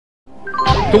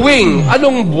Tuwing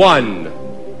anong buwan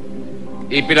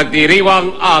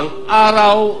ipinagdiriwang ang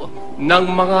araw ng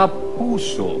mga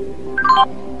puso?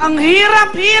 Ang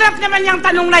hirap-hirap naman yung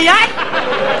tanong na yan.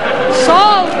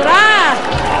 Sobra!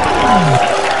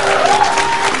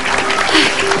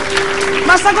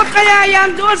 Masagot kaya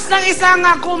yan, Jules, ng isang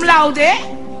cum laude?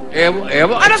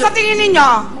 Ano sa tingin ninyo?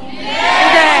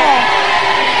 Hindi.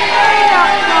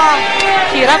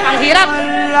 Hirap, ang hirap.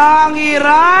 Wala, ang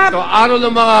hirap. So, araw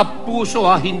ng mga puso,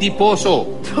 ha? Hindi poso.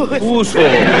 Puso.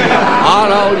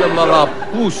 Araw ng mga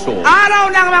puso. Araw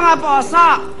ng mga poso.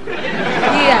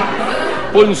 Yeah.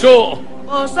 Punso.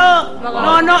 Puso.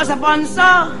 Nono sa ponso.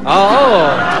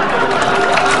 Oo.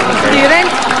 Hindi rin.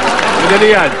 Madali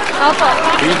yan. Opo.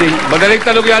 Hindi. Madaling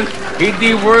tanong yan. Hindi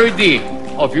worthy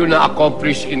of you na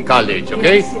accomplish in college,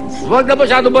 okay? Huwag na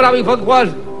masyado maraming pagkwan.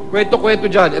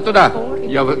 Kwento-kwento dyan. Ito na.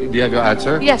 Do you have your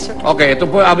answer? Yes, sir. Okay, ito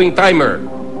po ang aming timer.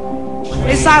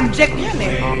 May subject yan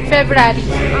eh. February.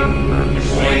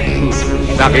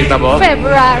 Nakita mo?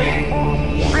 February.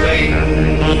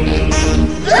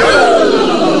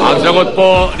 Ang sagot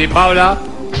po ni Paula,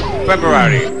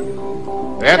 February.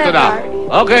 Ito na.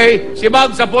 Okay, si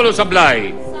Mag sa pool o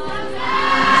sablay?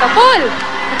 Sa pool.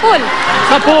 Sa pool.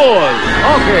 Sa pool.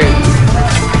 Okay.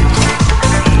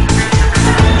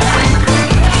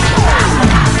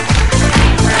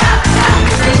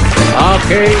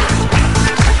 Okay.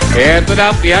 Ito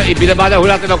na. Ibinaba na ho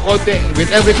natin ng konti.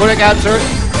 With every correct answer,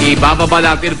 ibababa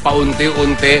natin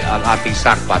paunti-unti ang ating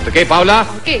sackpot. Okay, Paula?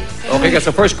 Okay. Okay,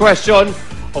 kasi first question,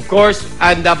 of course,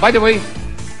 and by the way,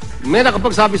 may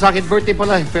nakapagsabi sa akin, birthday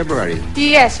pala, February.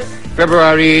 Yes, sir.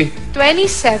 February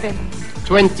 27.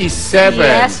 27.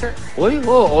 Yes, sir. Uy,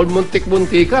 all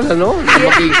muntik-muntikan, ano?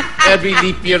 Maging every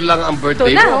leap year lang ang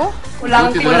birthday Ito na, mo. oh.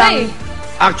 Kulang-kulang.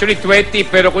 Actually, 20,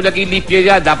 pero kung naging leap year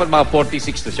yan, dapat mga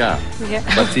 46 na siya. Yeah.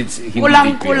 But since hindi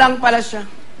Kulang-kulang pala siya.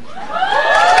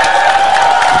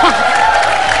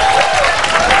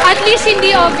 At least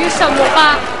hindi obvious sa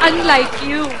mukha. Unlike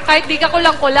you. Kahit di ka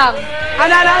kulang-kulang.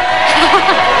 Ano?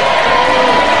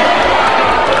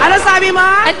 Ano sabi mo?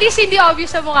 At least hindi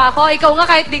obvious sa mukha ko. Ikaw nga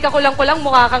kahit di ka kulang-kulang,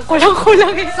 mukha kang kulang-kulang.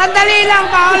 Sandali lang,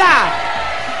 Paula.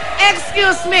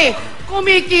 Excuse me.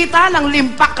 Kumikita ng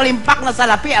limpak-limpak na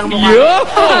salapi ang mukha. Yo!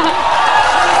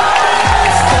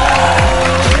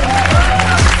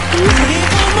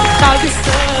 Sabi.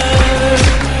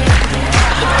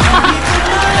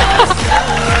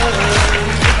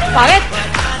 Bakit?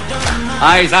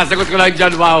 Ay, sasagot ko lang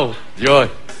dyan, wow. Yun.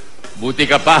 Buti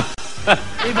ka pa.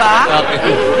 Diba?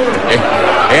 Okay.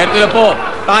 Eto na po.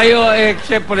 Tayo,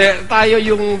 siyempre, tayo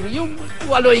yung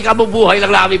ano, ikabubuhay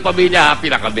lang namin pamilya, happy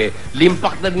na kami.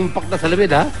 Limpak na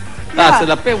salamin, ha? Yeah.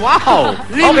 Salapi, wow!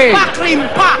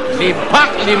 Limpak-limpak!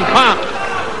 Limpak!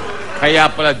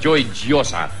 Kaya pala, Joy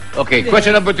Diosa. Okay,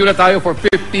 question number 2 na tayo for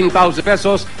 15,000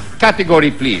 pesos. Category,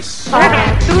 please.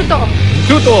 Tuto.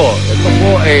 Tuto. Ito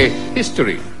po ay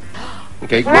history.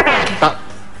 Okay.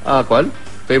 Kwan?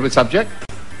 Favorite subject?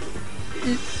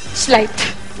 Slight.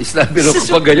 Islam, pero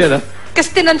kapag ganyan, ha? Kasi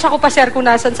tinansya ko pa, sir, kung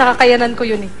nasan sa kakayanan ko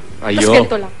yun eh. Tapos Ayo.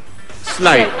 ganito lang.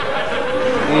 Slight.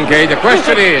 Okay, the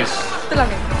question is, Ito lang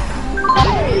eh.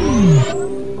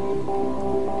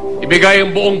 ibigay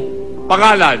ang buong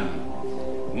pangalan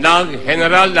ng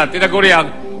general na tinaguriang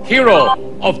Hero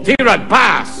of Tirad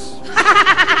Pass.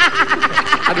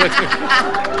 Ano ito?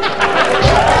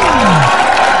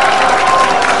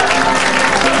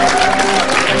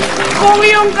 Kung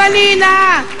yung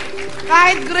kanina,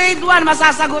 kahit grade 1,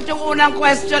 masasagot yung unang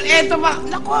question. Eto ba?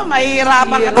 Naku,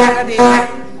 mahihirapan ka talaga dito.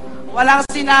 Walang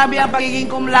sinabi ang pagiging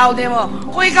cum laude mo.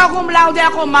 Kung ikaw cum laude,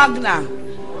 ako magna.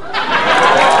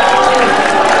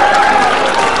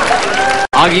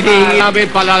 Ang hinihingi namin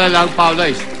palala lang, Paula,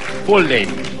 is full name.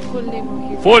 Full name.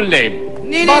 Full name.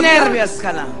 Nininervyos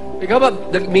ka na. Ikaw ba,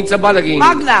 minsan ba naging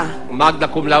Magna. magna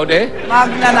cum laude?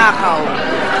 Magna nakaw.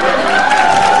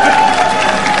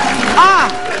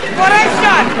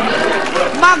 Correction!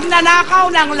 Magnanakaw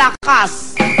ng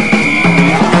lakas.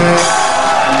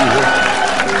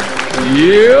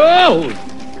 Yun!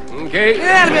 Okay.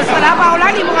 Nervous ka na, Paula?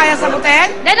 Hindi mo kaya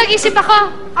sagutin? Hindi, nag-isip ako.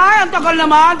 Ay, ang tagal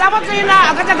naman. Dapat sa'yo na.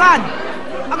 Agad-agad.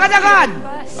 Agad-agad.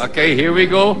 Okay, here we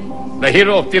go. The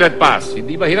Hero of Tirad Pass.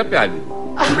 Hindi ba hirap yan?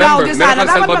 Cum Remember, laude meron sana. kang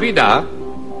Dapat salbabida, ha?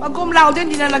 Pag cum laude,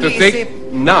 hindi na To nag-iisip. think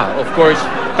na, of course,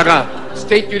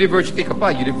 State University ka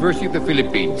pa, University of the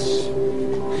Philippines.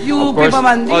 UP Of course, pa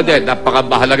man din.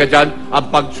 napakabahalaga dyan ang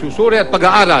pagsusuri at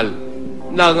pag-aaral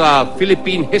ng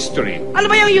Philippine history. Ano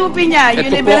ba yung UP niya? Ito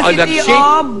po ang University nag-shape.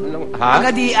 of... Ha?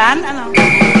 Agadian? Ano?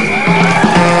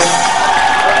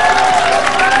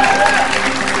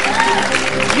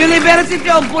 University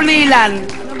of Pulilan.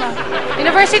 Ano ba?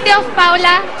 University of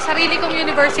Paula. Sarili kong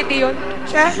university yun.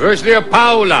 Siya? University of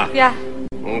Paula. Yeah.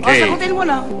 Okay. Sagutin mo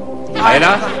na. Kaya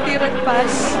na? Tiran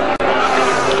pass.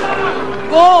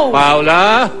 Go!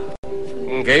 Paula.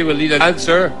 Okay, we'll need an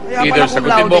answer. Kaya Either pala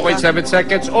sagutin mo cum ko in laude 7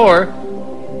 seconds or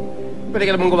pwede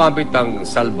ka naman gumamit ng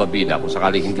salbabida kung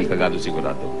sakaling hindi ka gano'n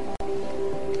sigurado.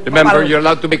 Remember, you're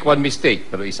allowed to make one mistake,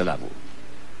 pero isa lang.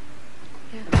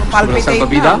 Palpitate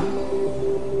Salbabida? na.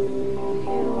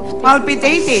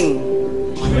 Palpitating.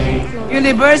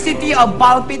 University of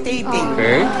Palpitating.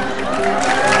 Okay.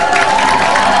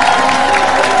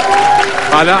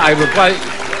 Paula, I will try.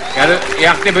 Kaya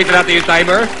i-activate natin yung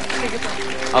timer.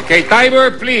 Okay,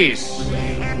 timer, please.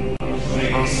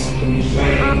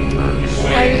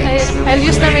 I'll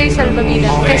use na may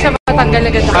salbabida kaysa matanggal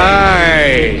agad ako.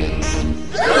 Hi.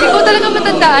 Hindi ko talaga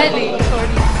matandaan eh. Sorry.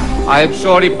 I'm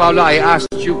sorry, Paula. I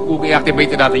asked you kung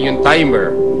i-activate natin yung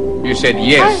timer. You said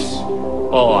yes.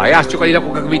 Oo, I asked you kanina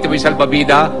kung gagamitin mo yung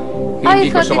salbabida. Hindi I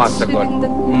ko thought it's sumasagot. within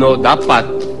the- No, dapat.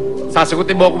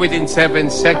 Sasagutin mo ako within 7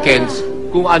 seconds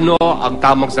kung ano ang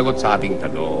tamang sagot sa ating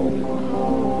tanong.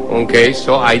 Okay,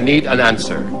 so I need an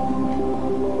answer.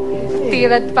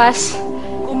 Tiran pass.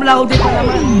 Cum laude pa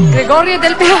naman. Gregorio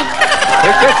del Pilar.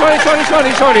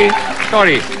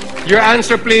 Sorry. Your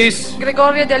answer, please.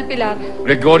 Gregorio del Pilar.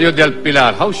 Gregorio del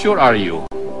Pilar. How sure are you?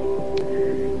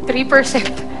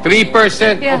 3%.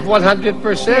 3% Yeah. of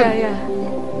 100%. Yeah.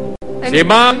 Si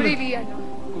Ma'am. I'm really,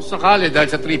 Kung sakali, dahil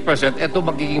sa 3%, ito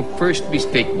magiging first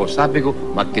mistake mo. Sabi ko,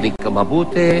 magkinig ka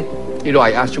mabuti. You know,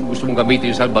 I asked you kung gusto mong gamitin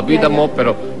yung salbabida mo,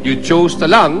 pero you chose na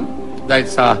lang dahil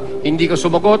sa hindi ka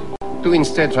sumagot to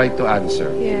instead try to answer.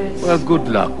 Yes. Well, good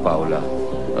luck, Paula.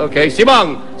 Okay,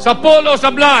 Simang, sa polo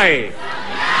sablay!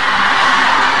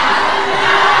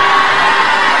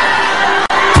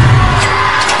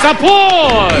 Sa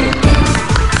pool!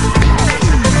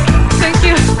 Thank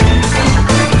you.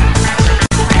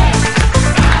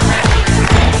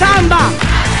 Samba!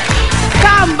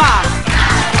 Samba!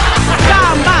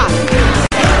 Samba!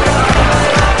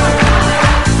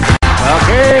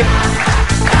 Okay.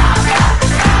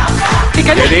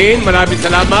 Janine, maraming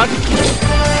salamat.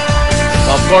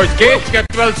 Of course, kids, get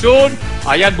well soon.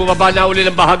 Ayan, bumaba na uli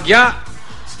ng bahagya.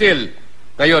 Still,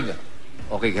 ngayon,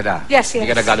 okay ka na? Yes. Hindi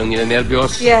ka na ganong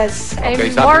nilanervyos? Yes, I'm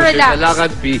Okay, sabi more ko sa'yo, relaxed. kailangan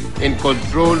be in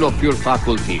control of your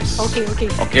faculties. Okay.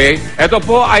 Okay? Ito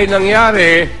po ay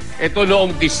nangyari, ito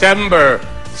noong December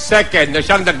 2nd, na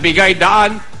siyang nagbigay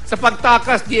daan sa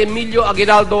pagtakas ni Emilio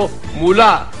Aguinaldo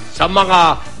mula sa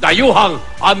mga dayuhang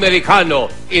Amerikano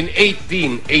in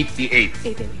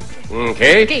 1888.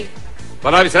 Okay?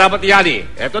 Maraming salamat, Yani.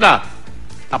 Ito na.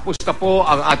 Tapos na po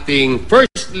ang ating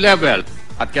first level.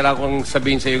 At kailangan kong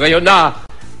sabihin sa iyo ngayon na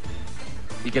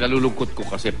hindi ka nalulungkot ko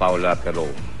kasi, Paula, pero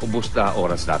ubus na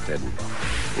oras natin.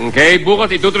 Okay?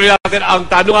 Bukas itutuloy natin ang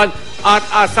tanungan at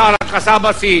Asar kasama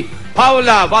si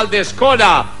Paula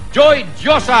Valdez-Cona, Joy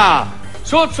Diosa,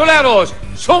 Sud Soleros,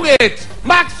 Sungit,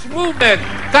 Max Movement.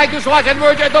 Thank you so much. And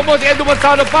ito po si Edu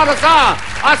Mansano para sa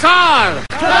Asar!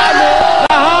 Talo!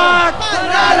 Lahat!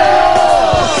 Talo!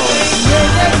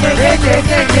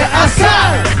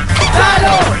 Asar!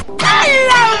 Talo!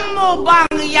 Alam mo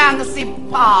bang yang si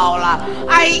Paula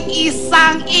ay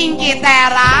isang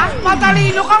inggitera?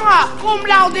 Matalino ka nga, cum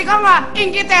laude ka nga,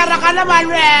 inggitera ka naman,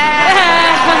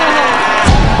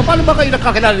 Paano ba kayo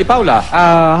nakakilala ni Paula?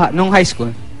 Nung high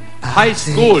school. High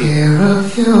school.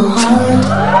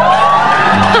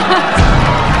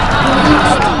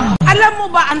 Alam mo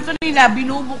ba, Antonina,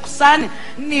 binubuksan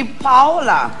ni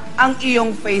Paula ang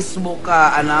iyong Facebook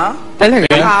Talaga?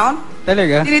 account?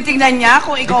 Talaga? Tinitingnan niya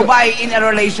kung ikaw ba ay in a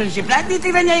relationship.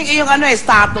 Tinitingnan niya yung iyong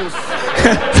status.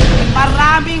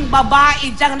 Maraming babae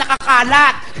diyang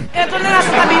nakakalat. Ito na nasa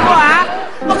tabi mo, ha?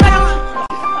 Huwag ka nang